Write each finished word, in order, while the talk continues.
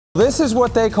This is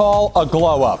what they call a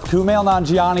glow up. Kumail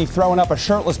Nanjiani throwing up a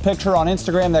shirtless picture on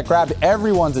Instagram that grabbed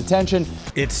everyone's attention.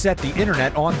 It set the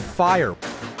internet on fire.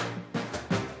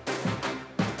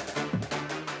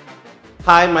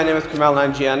 Hi, my name is Kumail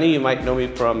Nanjiani. You might know me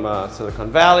from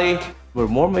Silicon Valley. We're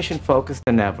more mission focused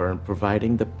than ever in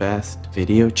providing the best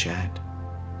video chat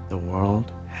the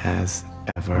world has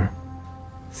ever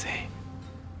seen.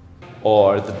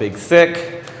 Or The Big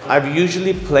Sick. I've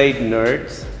usually played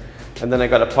nerds. And then I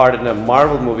got a part in a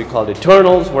Marvel movie called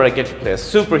Eternals, where I get to play a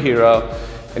superhero.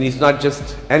 And he's not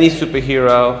just any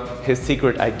superhero. His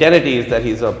secret identity is that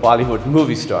he's a Bollywood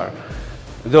movie star.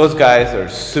 Those guys are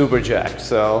super jacked.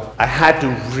 So I had to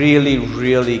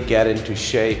really get into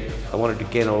shape. I wanted to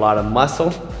gain a lot of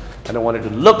muscle. And I wanted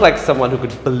to look like someone who could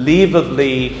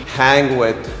believably hang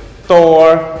with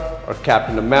Thor or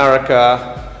Captain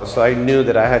America. So I knew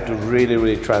that I had to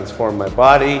really transform my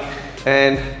body.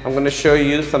 And I'm going to show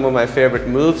you some of my favorite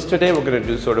moves today. We're going to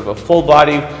do sort of a full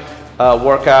body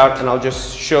workout, and I'll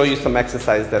just show you some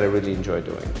exercise that I really enjoy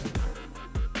doing.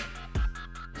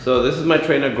 So this is my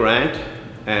trainer Grant,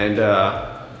 and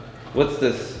what's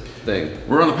this thing?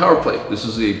 We're on the power plate. This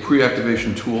is a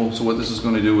pre-activation tool. So what this is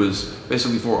going to do is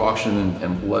basically pour oxygen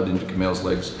and blood into Kumail's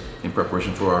legs in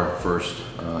preparation for our first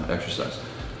exercise.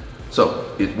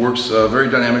 So it works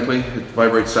very dynamically. It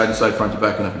vibrates side to side, front to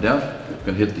back, and up and down. I'm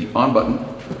going to hit the on button.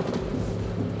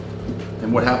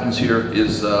 And what happens here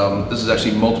is this is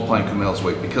actually multiplying Kumail's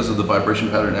weight. Because of the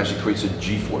vibration pattern, it actually creates a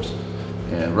G-force.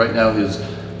 And right now his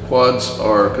quads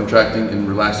are contracting and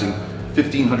relaxing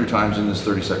 1,500 times in this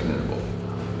 30-second interval.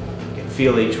 You can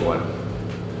feel each one.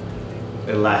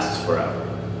 It lasts forever.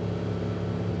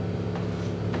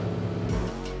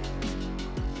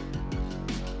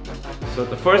 So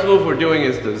the first move we're doing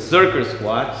is the Zerker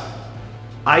squats.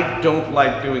 I don't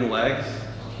like doing legs.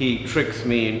 He tricks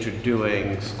me into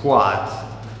doing squats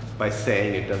by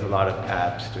saying it does a lot of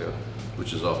abs too.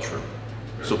 Which is all true.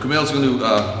 So Kumail's going to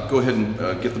go ahead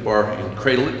and get the bar and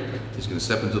cradle it. He's going to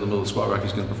step into the middle of the squat rack.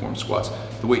 He's going to perform squats.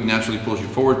 The weight naturally pulls you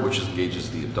forward, which engages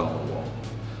the abdominal wall.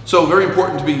 So very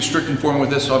important to be strict in form with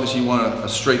this. Obviously you want a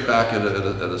straight back at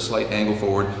a slight angle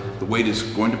forward. The weight is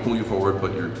going to pull you forward,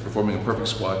 but you're performing a perfect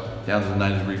squat down to the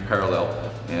 90-degree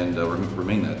parallel, and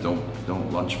remain that.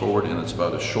 Don't lunge forward, and it's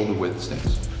about a shoulder width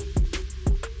stance.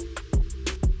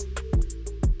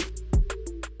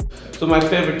 So my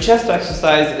favorite chest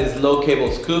exercise is low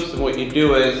cable scoops, and what you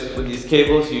do is with these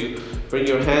cables you bring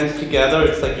your hands together.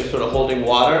 It's like you're sort of holding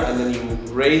water, and then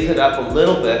you raise it up a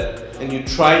little bit, and you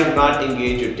try to not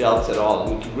engage your delts at all.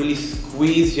 And you can really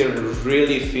squeeze here and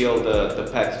really feel the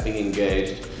pecs being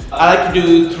engaged. I like to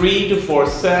do 3 to 4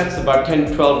 sets, about 10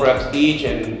 to 12 reps each,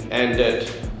 and end it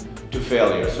to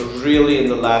failure. So really in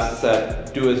the last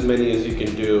set, do as many as you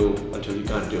can do until you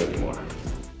can't do anymore.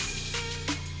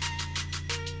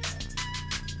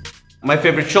 My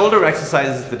favorite shoulder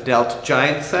exercise is the delt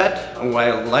giant set, and why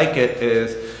I like it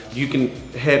is you can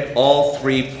hit all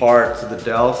 3 parts of the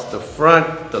delts, the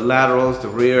front, the laterals, the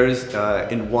rears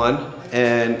in one.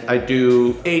 And I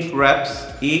do 8 reps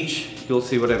each. You'll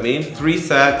see what I mean. 3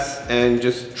 sets, and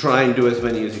just try and do as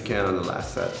many as you can on the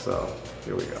last set. So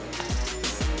here we go.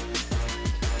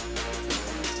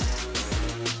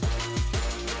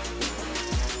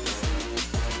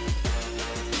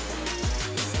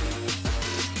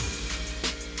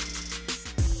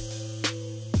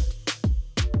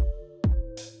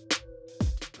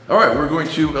 All right, we're going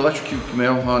to electrocute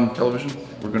Kumail on television.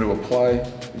 We're going to apply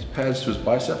these pads to his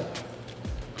bicep.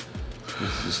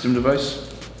 This is the stim device.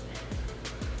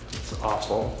 It's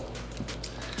awful.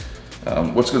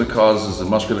 What's going to cause is a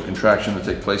muscular contraction to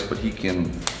take place, but he can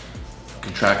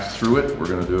contract through it. We're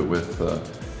going to do it with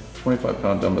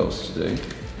 25-pound dumbbells today.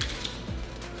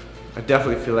 I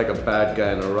definitely feel like a bad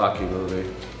guy in a Rocky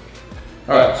movie.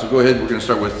 All right, so go ahead. We're going to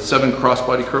start with 7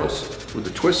 crossbody curls with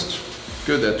a twist.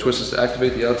 Good, that twist is to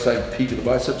activate the outside peak of the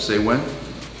biceps. Say when.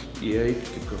 Yeah, you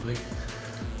keep going.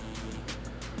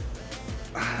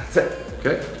 That's it.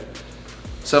 Okay.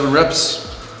 7 reps.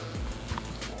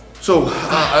 So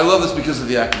I love this because of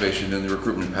the activation and the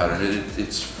recruitment pattern.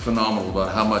 It's phenomenal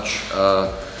about how much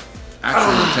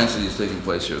actual intensity is taking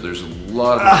place here. There's a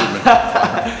lot of recruitment.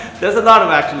 There's a lot of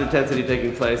actual intensity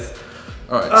taking place.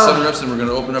 All right, 7 reps, and we're going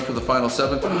to open up for the final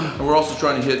 7. And we're also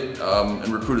trying to hit and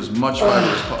recruit as much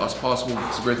fiber as possible.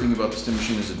 It's the great thing about the stim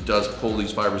machine is it does pull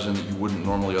these fibers in that you wouldn't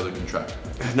normally other contract.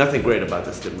 There's nothing great about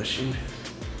the stim machine.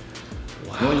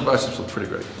 Wow. Well, your biceps look pretty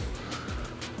great.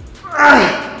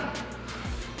 And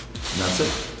that's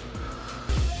it.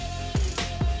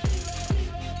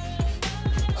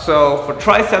 So for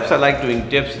triceps, I like doing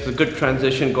dips. It's a good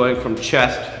transition going from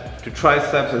chest to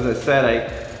triceps. As I said, I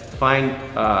find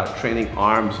training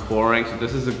arms boring, so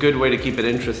this is a good way to keep it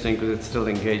interesting because it still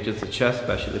engages the chest,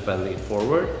 especially if I lean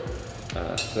forward.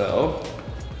 So,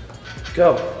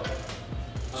 go.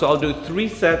 So I'll do 3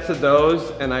 sets of those,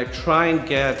 and I try and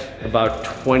get about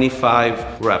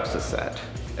 25 reps a set.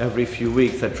 Every few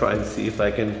weeks I try and see if I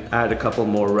can add a couple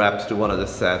more reps to one of the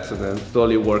sets and then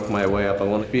slowly work my way up. I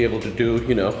want to be able to do,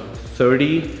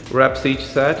 30 reps each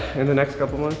set in the next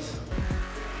couple months.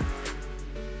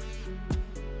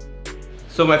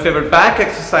 So my favorite back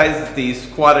exercise is the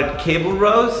squatted cable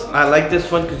rows. I like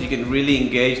this one because you can really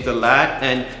engage the lat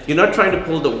and you're not trying to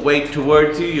pull the weight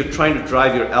towards you, you're trying to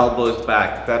drive your elbows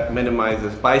back. That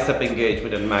minimizes bicep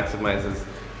engagement and maximizes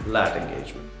lat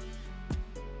engagement.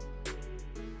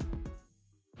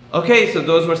 Okay, so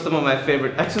those were some of my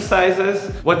favorite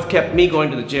exercises. What's kept me going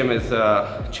to the gym is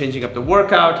changing up the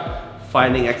workout,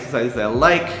 finding exercises I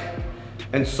like,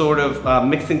 and sort of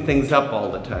mixing things up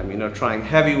all the time, trying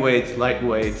heavy weights, light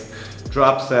weights,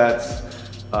 drop sets.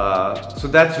 So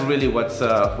that's really what's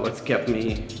kept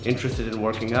me interested in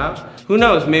working out. Who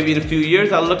knows, maybe in a few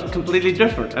years I'll look completely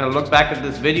different and I'll look back at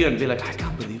this video and be like, I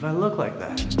can't believe I look like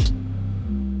that.